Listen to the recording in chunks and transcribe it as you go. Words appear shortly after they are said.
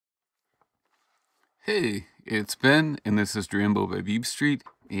Hey, it's Ben, and this is Drambo by Beeb Street,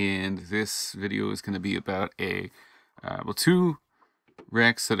 and this video is going to be about two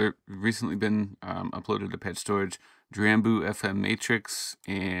racks that have recently been uploaded to patch storage, Drambu FM Matrix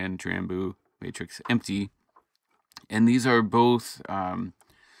and Drambu Matrix Empty, and these are both,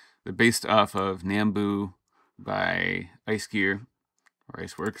 they're based off of Nambu by IceGear, or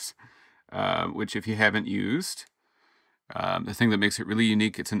Iceworks, which if you haven't used, the thing that makes it really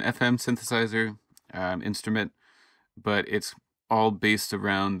unique, it's an FM synthesizer instrument, but it's all based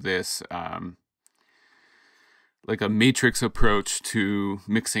around this like a matrix approach to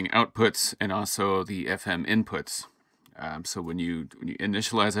mixing outputs and also the FM inputs. So when you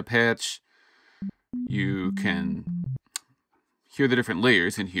initialize a patch, you can hear the different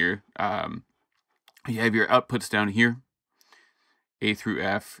layers in here. You have your outputs down here, A through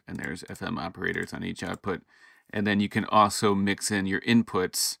F, and there's FM operators on each output. And then you can also mix in your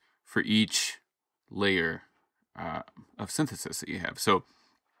inputs for each layer of synthesis that you have. So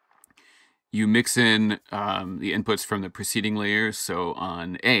you mix in the inputs from the preceding layers. So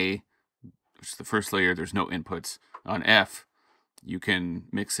on A, which is the first layer, there's no inputs. On F, you can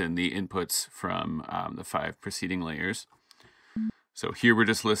mix in the inputs from the 5 preceding layers. So here we're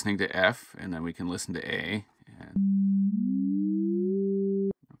just listening to F, and then we can listen to A.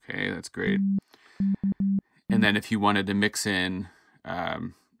 Okay, that's great. And then if you wanted to mix in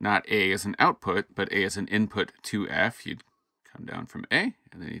not A as an output, but A as an input to F, you'd come down from A,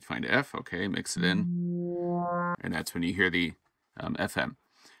 and then you'd find F. Okay, mix it in. And that's when you hear the FM.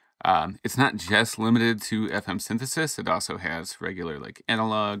 It's not just limited to FM synthesis. It also has regular like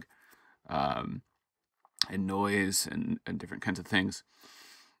analog and noise and different kinds of things.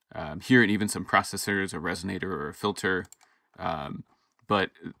 Here, and even some processors, a resonator or a filter.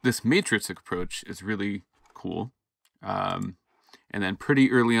 But this matrix approach is really cool. And then pretty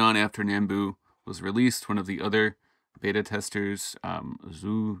early on after Nambu was released, one of the other beta testers,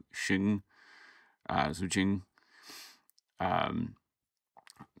 ZhouJing,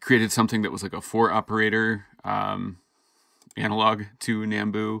 created something that was like a 4-operator analog to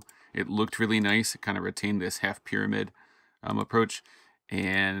Nambu. It looked really nice. It kind of retained this half pyramid approach.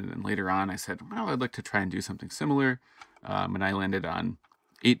 And then later on I said, well, I'd like to try and do something similar. And I landed on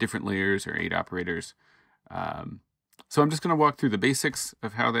 8 different layers or 8 operators. So I'm just going to walk through the basics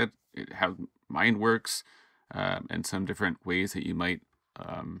of how mine works, and some different ways that you might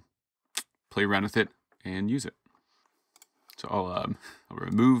play around with it and use it. So I'll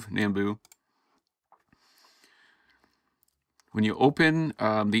remove Nambu. When you open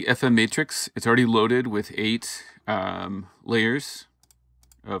the FM matrix, it's already loaded with 8 layers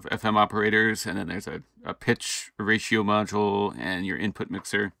of FM operators, and then there's a pitch ratio module and your input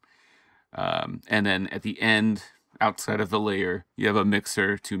mixer. And then at the end, outside of the layer, you have a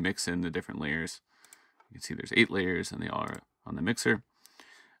mixer to mix in the different layers. You can see there's 8 layers and they all are on the mixer.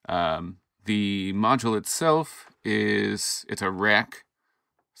 The module itself it's a rack.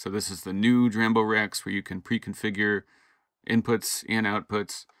 So this is the new Drambo racks where you can pre-configure inputs and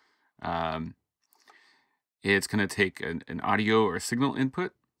outputs. It's going to take an audio or a signal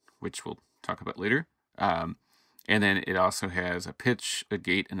input, which we'll talk about later. And then it also has a pitch, a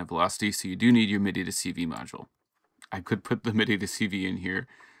gate, and a velocity, so you do need your MIDI to CV module. I could put the MIDI to CV in here.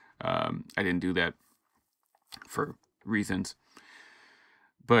 I didn't do that for reasons.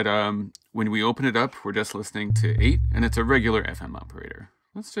 But when we open it up, we're just listening to 8, and it's a regular FM operator.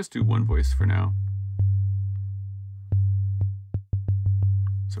 Let's just do one voice for now.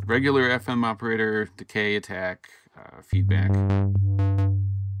 So regular FM operator, decay, attack, feedback.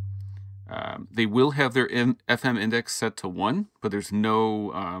 They will have their FM index set to 1, but there's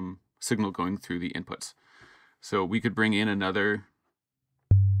no signal going through the inputs. So we could bring in another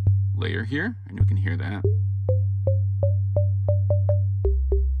layer here, and you can hear that.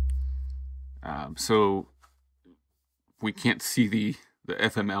 So we can't see the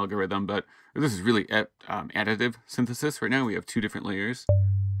FM algorithm, but this is really additive synthesis. Right now we have 2 different layers.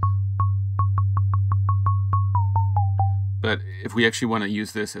 But if we actually want to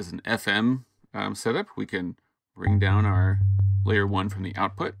use this as an FM setup, we can bring down our layer 1 from the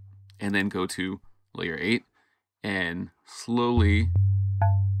output and then go to layer 8 and slowly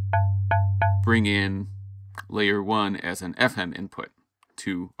bring in layer 1 as an FM input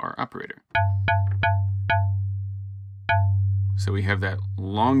to our operator. So we have that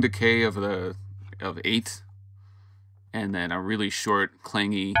long decay of 8 and then a really short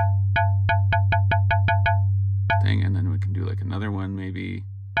clangy thing, and then we can do like another one maybe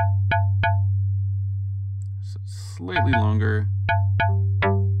slightly longer.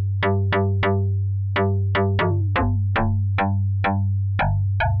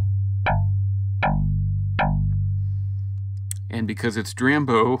 And because it's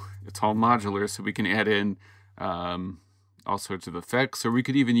Drambo, it's all modular, so we can add in all sorts of effects, or we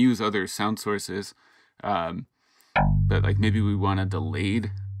could even use other sound sources. But like maybe we want a delayed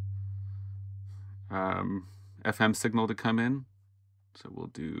FM signal to come in. So we'll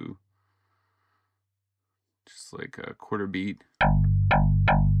do just like a quarter beat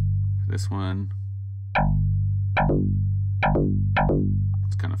for this one.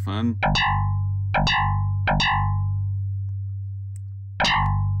 It's kind of fun.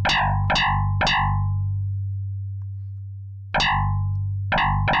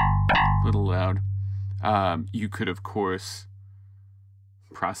 A little loud. You could, of course,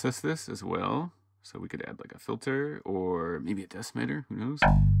 process this as well. So we could add like a filter or maybe a decimator, who knows?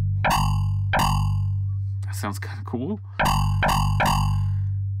 That sounds kind of cool.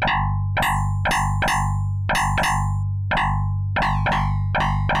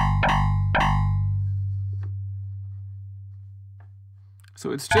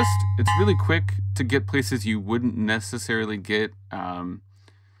 So it's really quick to get places you wouldn't necessarily get.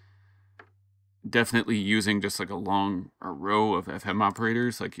 Definitely using just like a row of FM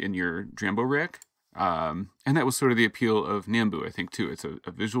operators like in your Drambo rack. And that was sort of the appeal of Nambu, I think, too. It's a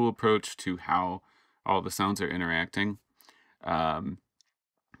visual approach to how all the sounds are interacting. And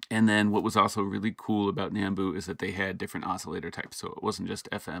then what was also really cool about Nambu is that they had different oscillator types, so it wasn't just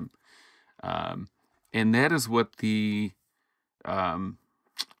FM. And that is what the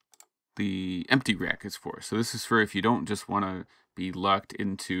empty rack is for. So this is for if you don't just want to be locked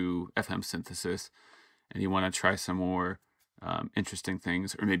into FM synthesis and you want to try some more interesting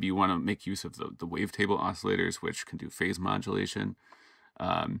things, or maybe you want to make use of the wavetable oscillators, which can do phase modulation.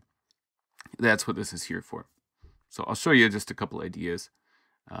 That's what this is here for. So I'll show you just a couple ideas,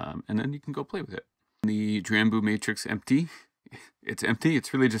 and then you can go play with it. The Drambu matrix empty. It's empty.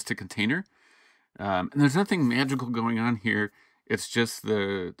 It's really just a container, and there's nothing magical going on here. It's just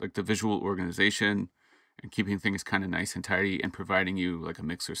the visual organization and keeping things kind of nice and tidy and providing you like a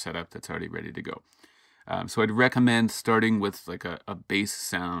mixer setup that's already ready to go. So I'd recommend starting with like a bass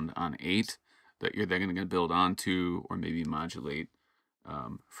sound on 8 that you're then going to build onto or maybe modulate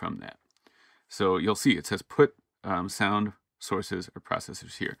from that. So you'll see it says put sound sources or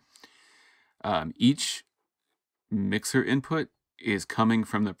processors here. Each mixer input is coming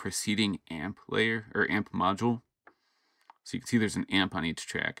from the preceding amp layer or amp module. So you can see there's an amp on each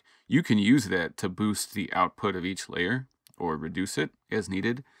track. You can use that to boost the output of each layer or reduce it as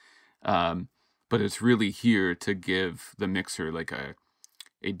needed. But it's really here to give the mixer like a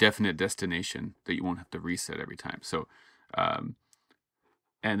definite destination that you won't have to reset every time. So, and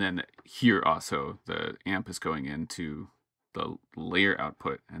then here also the amp is going into the layer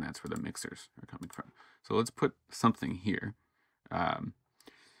output, and that's where the mixers are coming from. So let's put something here.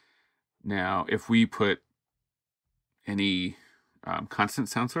 Now, if we put any constant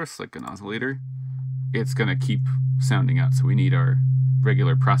sound source, like an oscillator, it's going to keep sounding out. So we need our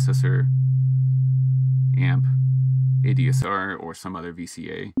regular processor, amp, ADSR, or some other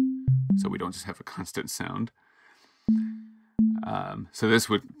VCA, so we don't just have a constant sound. So this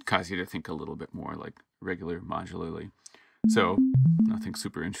would cause you to think a little bit more like regular modularly. So nothing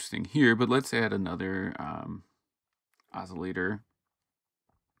super interesting here, but let's add another oscillator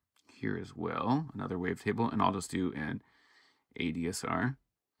here as well, another wavetable, and I'll just do an ADSR.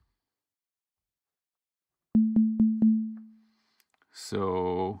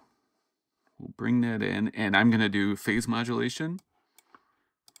 So we'll bring that in, and I'm going to do phase modulation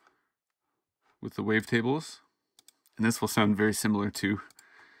with the wavetables, and this will sound very similar to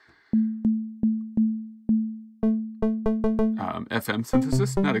FM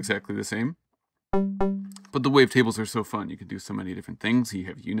synthesis, not exactly the same. But the wavetables are so fun. You can do so many different things. You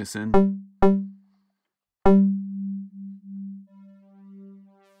have unison.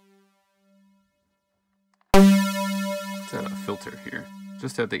 Let's add a filter here,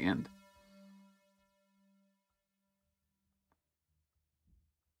 just at the end.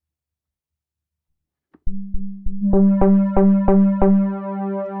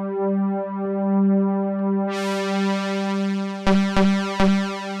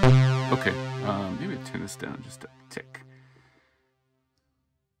 Okay, maybe turn this down just a tick.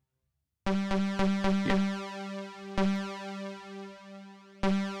 Yeah.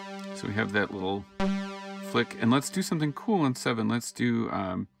 So we have that little flick, and let's do something cool on 7. Let's do,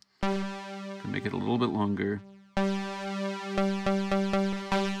 make it a little bit longer. You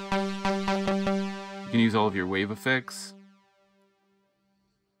can use all of your wave effects.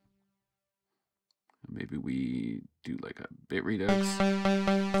 Maybe we do like a bit redux.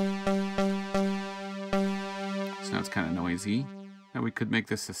 So now it's kind of noisy. Now we could make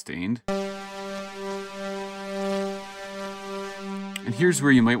this sustained. And here's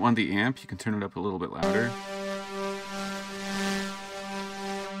where you might want the amp. You can turn it up a little bit louder.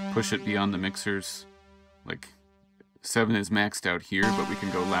 Push it beyond the mixers. Like 7 is maxed out here, but we can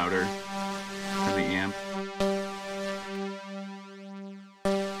go louder than the amp.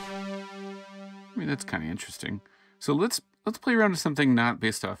 I mean, that's kind of interesting. So let's play around with something not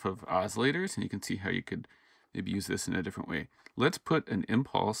based off of oscillators, and you can see how you could maybe use this in a different way. Let's put an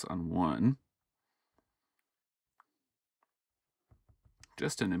impulse on 1.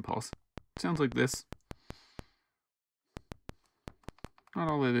 Just an impulse. Sounds like this. Not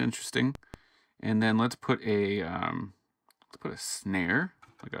all that interesting. And then let's put a snare,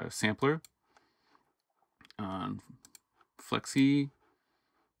 like a sampler, on flexi.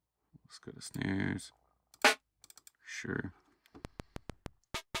 Let's go to snares. Sure.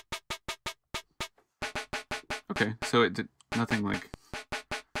 Okay, so it did nothing like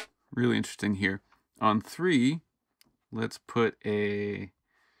really interesting here. On 3, let's put a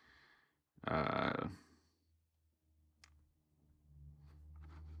let's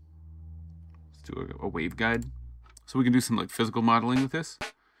do a waveguide. So we can do some like physical modeling with this.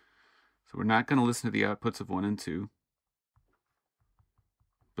 So we're not going to listen to the outputs of 1 and 2,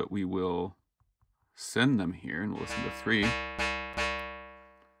 but we will send them here and we'll listen to 3.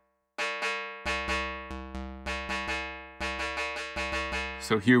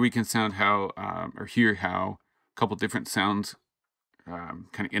 So here we can sound how, or hear how a couple different sounds kind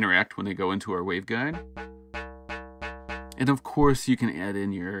of interact when they go into our waveguide. And of course you can add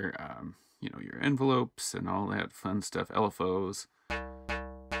in your, you know, your envelopes and all that fun stuff, LFOs.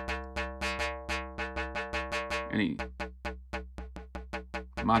 Any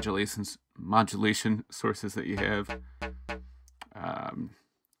modulation sources that you have.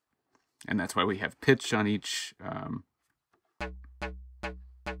 And that's why we have pitch on each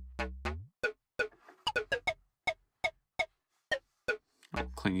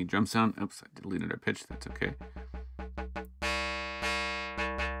clingy drum sound. Oops, I deleted our pitch. That's okay.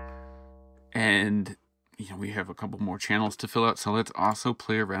 And you know, we have a couple more channels to fill out. So let's also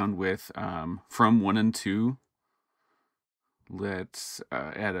play around with from 1 and 2. Let's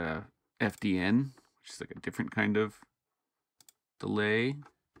add a FDN, which is like a different kind of delay.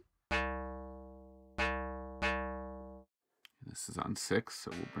 This is on 6, so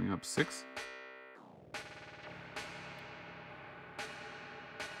we'll bring up 6.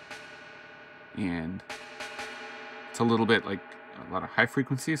 And it's a little bit like a lot of high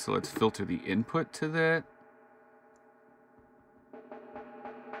frequency, so let's filter the input to that.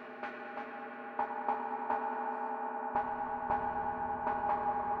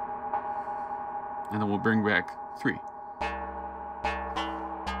 And then we'll bring back 3.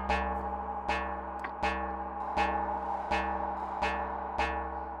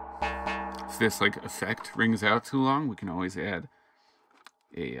 If this like effect rings out too long, we can always add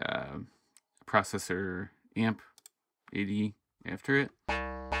a processor amp AD after it.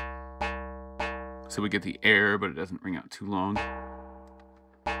 So we get the air, but it doesn't ring out too long.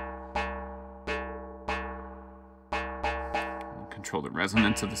 Control the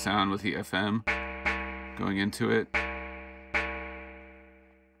resonance of the sound with the FM going into it.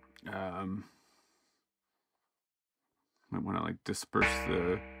 Might want to like disperse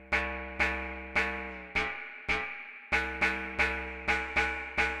the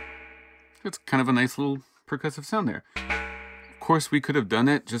it's kind of a nice little percussive sound there. Of course, we could have done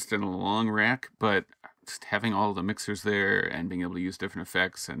it just in a long rack, but just having all the mixers there and being able to use different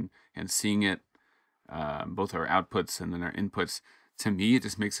effects and seeing it, both our outputs and then our inputs, to me, it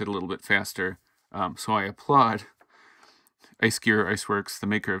just makes it a little bit faster. So I applaud IceGear, Iceworks, the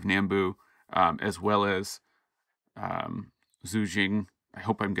maker of Nambu, as well as ZhouJing. I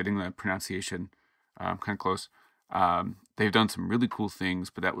hope I'm getting the pronunciation kind of close. They've done some really cool things,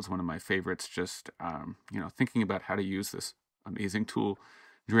 but that was one of my favorites. Just you know, thinking about how to use this amazing tool,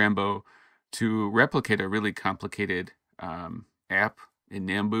 Drambo, to replicate a really complicated app in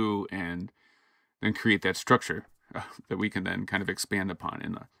Nambu and then create that structure that we can then kind of expand upon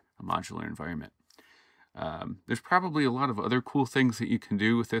in a modular environment. There's probably a lot of other cool things that you can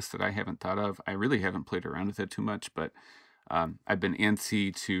do with this that I haven't thought of. I really haven't played around with it too much, but I've been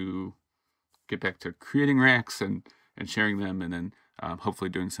antsy to get back to creating racks and sharing them, and then hopefully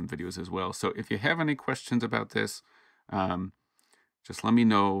doing some videos as well. So if you have any questions about this, just let me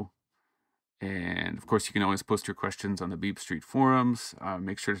know. And of course, you can always post your questions on the Beep Street forums.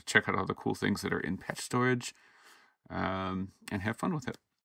 Make sure to check out all the cool things that are in patch storage, and have fun with it.